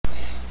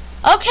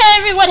Okay,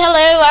 everyone,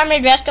 hello. I'm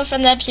Red Rascal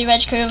from the MC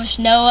Red Crew with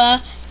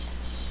Noah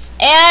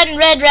and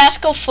Red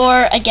Rascal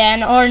 4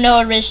 again, or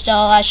Noah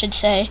Rizdal, I should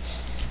say.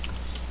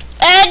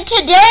 And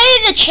today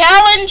the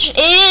challenge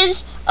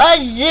is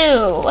a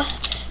zoo.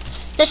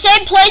 The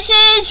same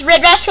places,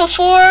 Red Rascal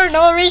 4,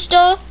 Noah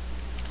Rizdal.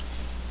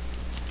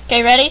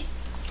 Okay, ready?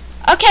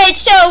 Okay,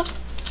 so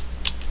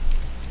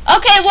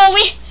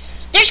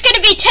there's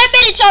gonna be 10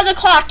 minutes on the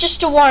clock,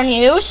 just to warn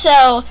you.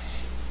 So,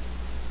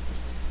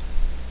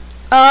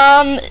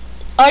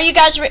 are you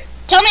guys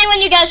tell me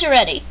when you guys are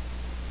ready.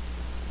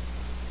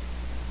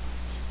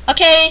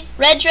 Okay,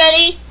 Red's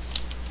ready.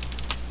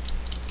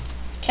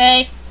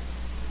 Okay.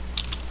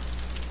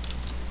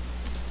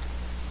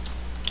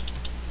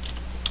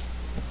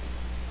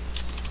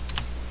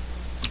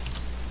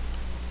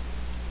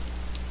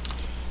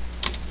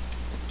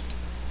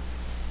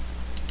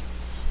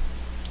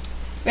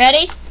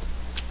 Ready?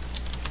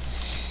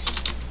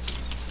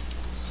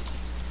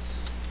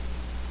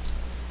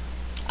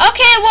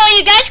 Okay, well,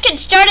 you guys can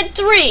start in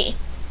 3,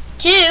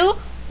 2,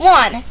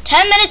 1.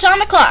 10 minutes on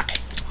the clock.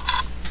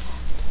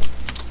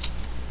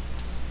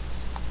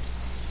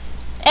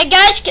 And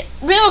guys,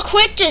 real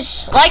quick,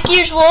 just like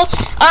usual,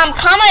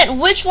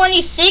 comment which one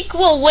you think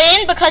will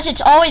win, because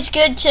it's always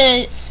good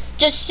to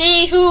just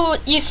see who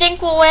you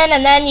think will win,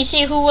 and then you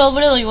see who will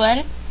really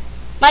win.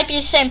 Might be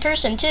the same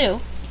person,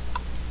 too.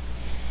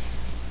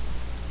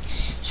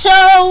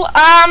 So,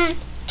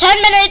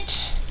 10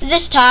 minutes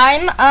this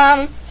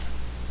time.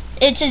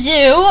 It's a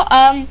zoo.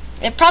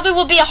 It probably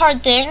will be a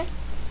hard thing.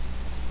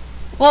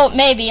 Well, it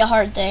may be a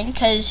hard thing,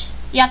 because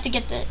you have to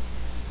get the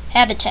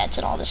habitats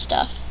and all this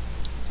stuff.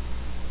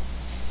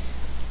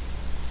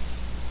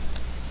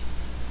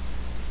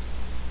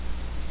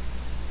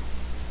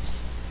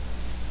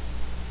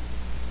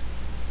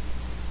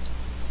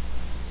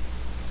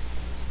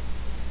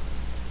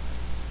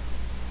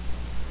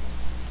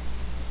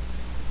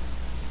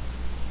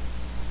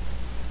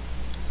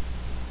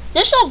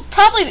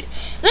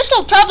 This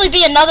will probably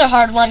be another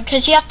hard one,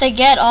 because you have to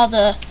get all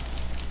the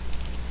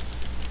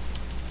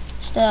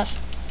stuff.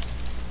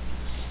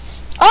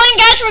 Oh, and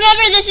guys,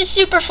 remember, this is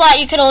super flat.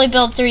 You can only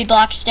build 3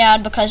 blocks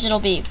down because it'll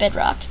be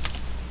bedrock.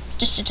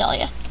 Just to tell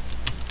you.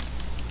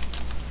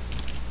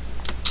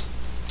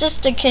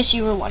 Just in case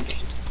you were wondering.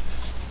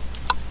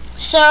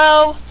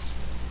 So,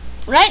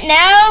 right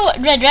now,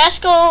 Red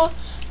Rascal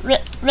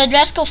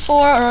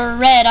 4, or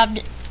Red,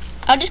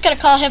 I'm just gonna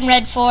call him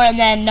Red 4, and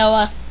then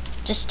Noah,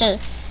 just to...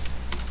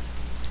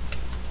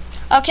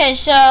 Okay,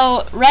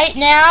 so right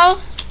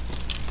now,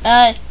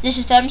 this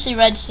is the MC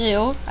Red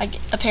Zoo,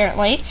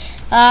 apparently.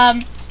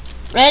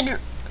 Red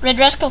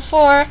Rascal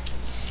 4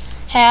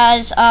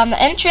 has the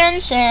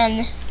entrance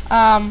and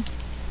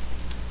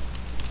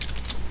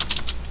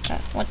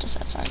what does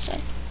that sign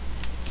say?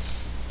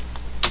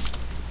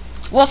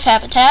 Wolf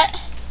habitat.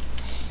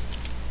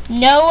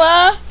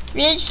 Noah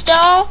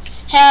Rizdal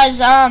has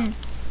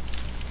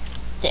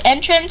the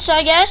entrance,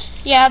 I guess.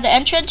 Yeah, the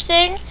entrance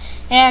thing.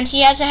 And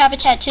he has a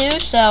habitat too,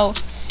 so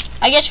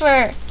I guess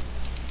we're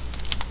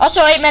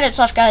also 8 minutes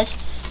left, guys.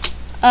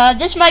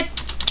 This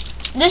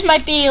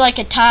might be like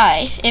a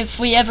tie if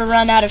we ever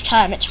run out of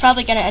time. It's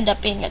probably gonna end up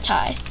being a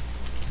tie.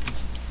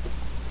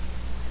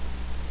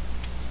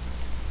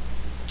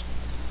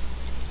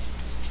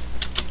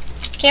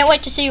 Can't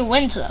wait to see who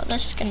wins though.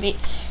 This is gonna be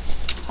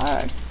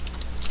hard.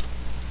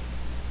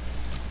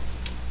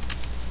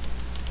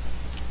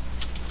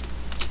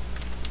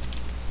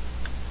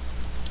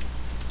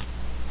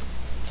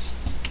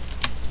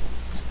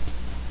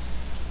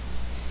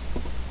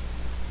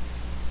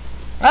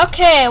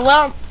 Okay,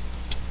 well,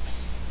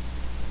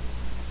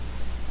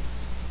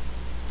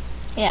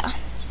 yeah.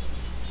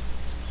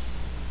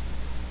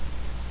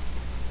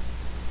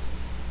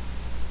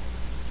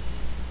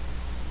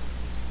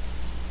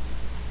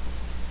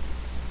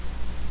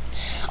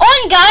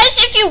 Oh, and guys,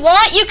 if you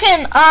want, you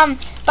can,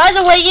 by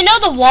the way, you know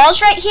the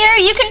walls right here?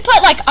 You can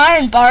put, like,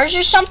 iron bars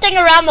or something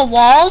around the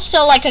walls,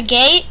 so, like, a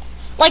gate,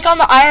 like on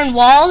the iron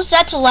walls,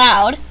 that's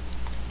allowed.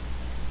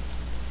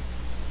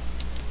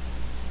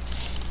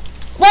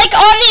 Like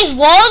on these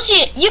walls,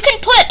 you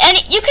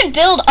can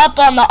build up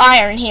on the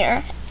iron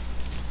here.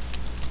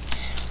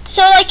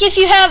 So like if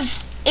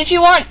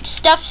you want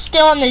stuff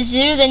still in the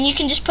zoo, then you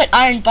can just put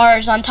iron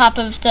bars on top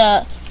of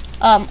the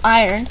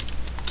iron.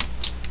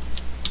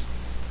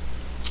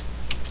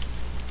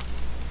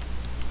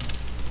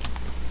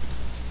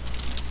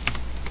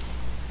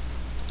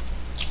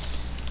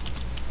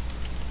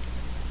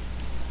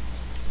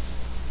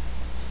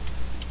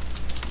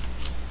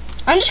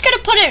 I'm just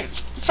gonna put it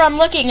from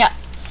looking at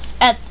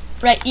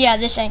right, yeah,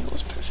 this angle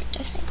is perfect,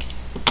 I think.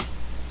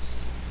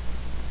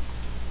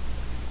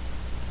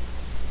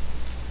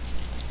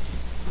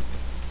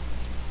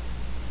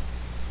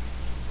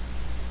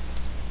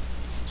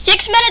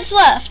 Six minutes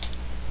left.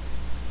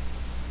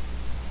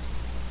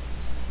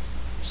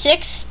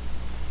 6.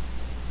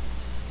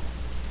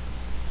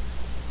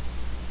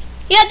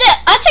 Yeah,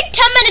 I think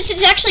 10 minutes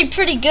is actually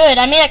pretty good.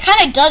 I mean, it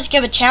kind of does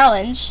give a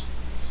challenge.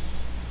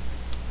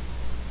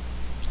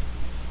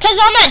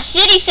 because on that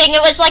city thing,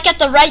 it was like at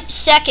the right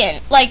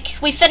second. Like,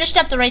 we finished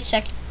at the right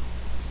second.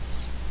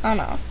 Oh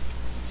no.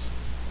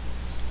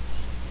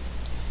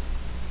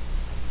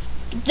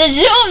 The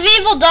Zoo of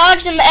Evil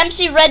Dogs and the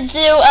MC Red Zoo,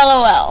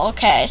 LOL.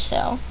 Okay,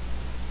 so.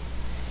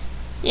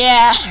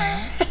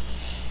 Yeah.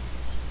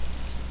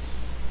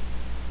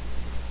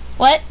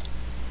 What?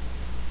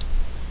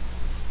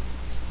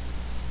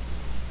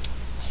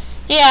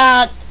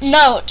 Yeah,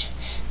 note.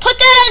 Put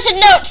that as a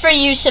note for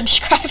you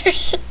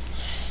subscribers.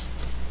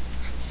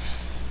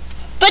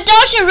 But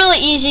dogs are really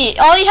easy.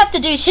 All you have to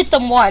do is hit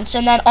them once,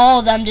 and then all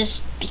of them just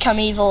become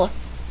evil.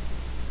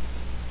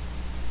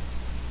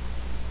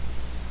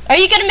 Are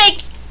you gonna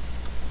make...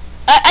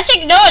 I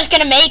think Noah's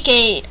gonna make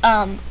a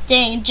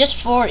thing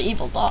just for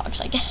evil dogs,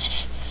 I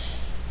guess.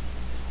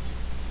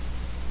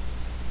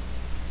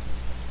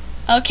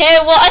 Okay,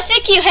 well I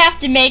think you have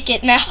to make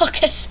it now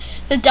because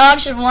the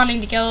dogs are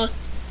wanting to go.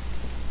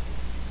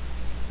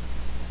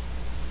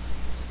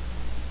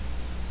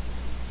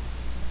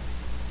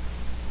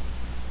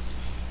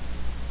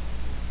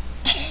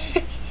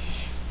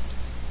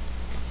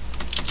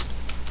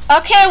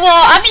 Okay,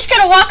 well, I'm just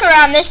gonna walk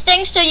around this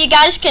thing so you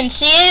guys can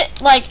see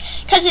it, like,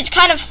 cause it's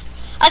kind of,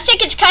 I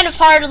think it's kind of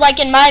hard, like,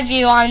 in my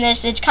view on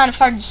this, it's kind of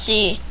hard to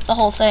see the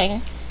whole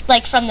thing,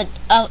 like, from the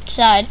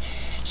outside.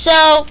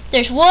 So,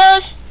 there's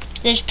wolf,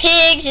 there's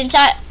pigs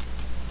inside.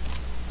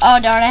 Oh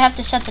darn, I have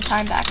to set the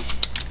time back.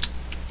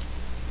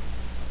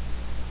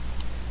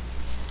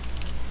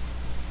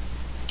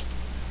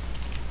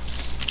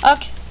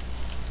 Okay.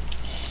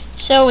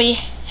 So we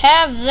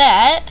have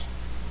that.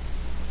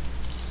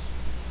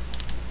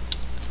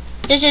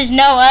 This is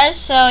Noah's,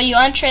 so you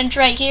untrench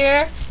right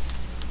here.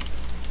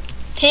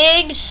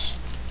 Pigs.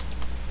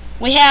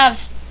 We have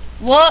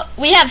what?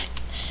 Noah.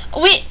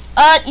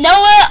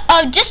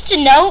 Just to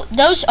note,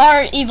 those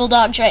are evil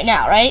dogs right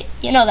now, right?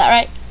 You know that,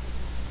 right?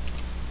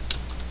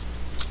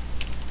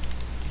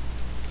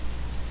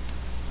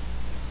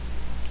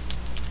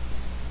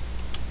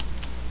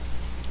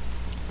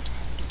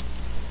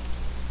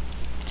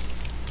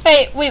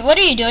 Wait, what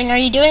are you doing? Are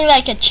you doing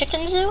like a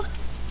chicken zoo?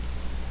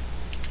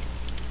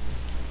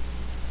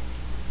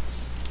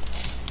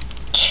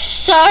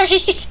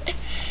 Sorry.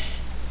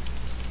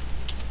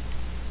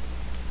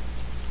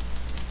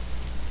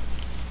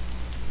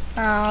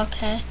 Oh,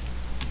 okay.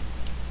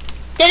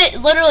 Did it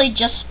literally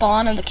just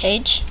spawn in the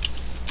cage?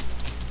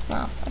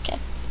 Oh, okay.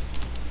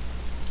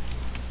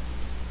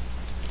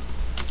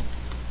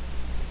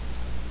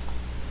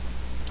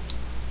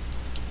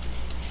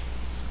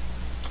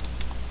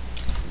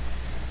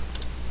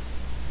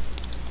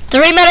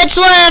 Three minutes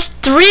left.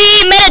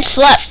 3 minutes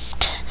left.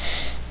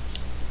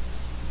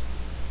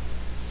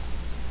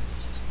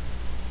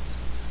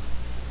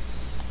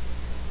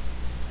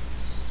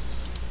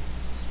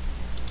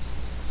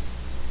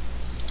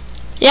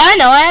 Yeah, I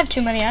know, I have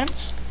too many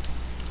items.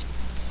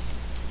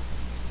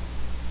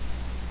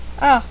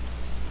 Oh.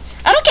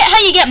 I don't get how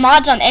you get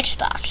mods on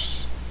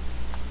Xbox.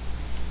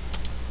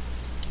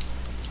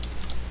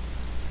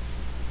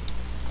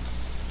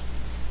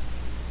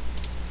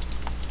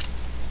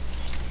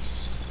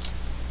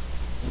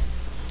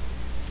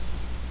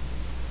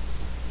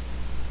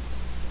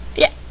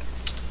 Yeah.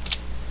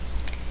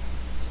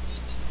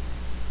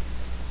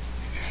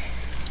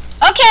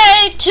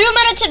 Okay, 2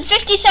 minutes and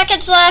 50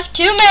 seconds left.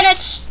 2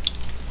 minutes.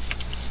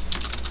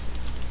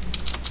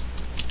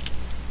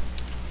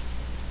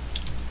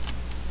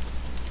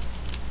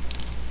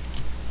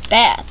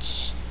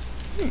 Bats.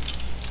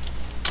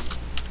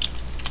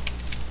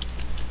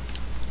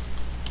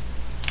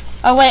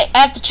 Oh wait, I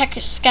have to check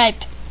his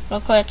Skype real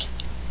quick.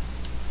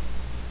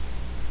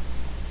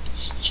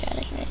 Just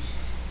chatting me.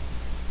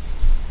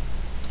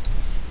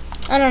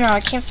 I don't know,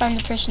 I can't find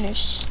the person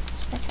who's...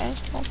 Okay,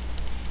 cool.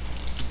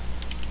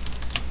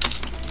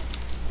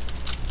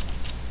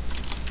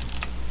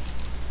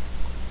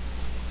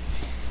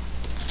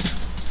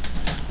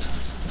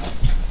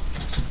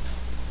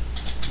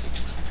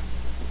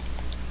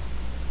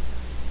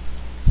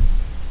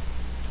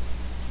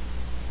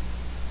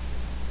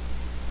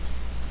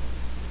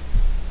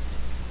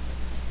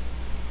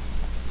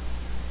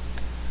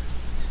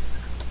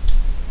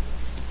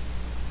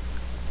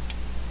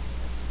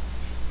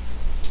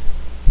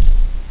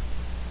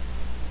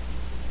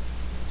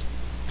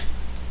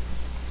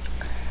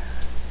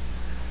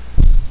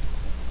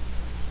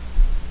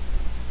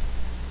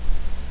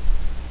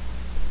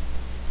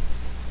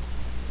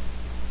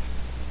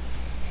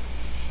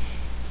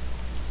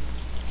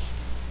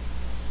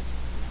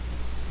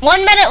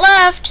 One minute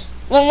left.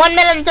 Well, 1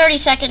 minute and 30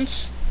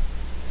 seconds.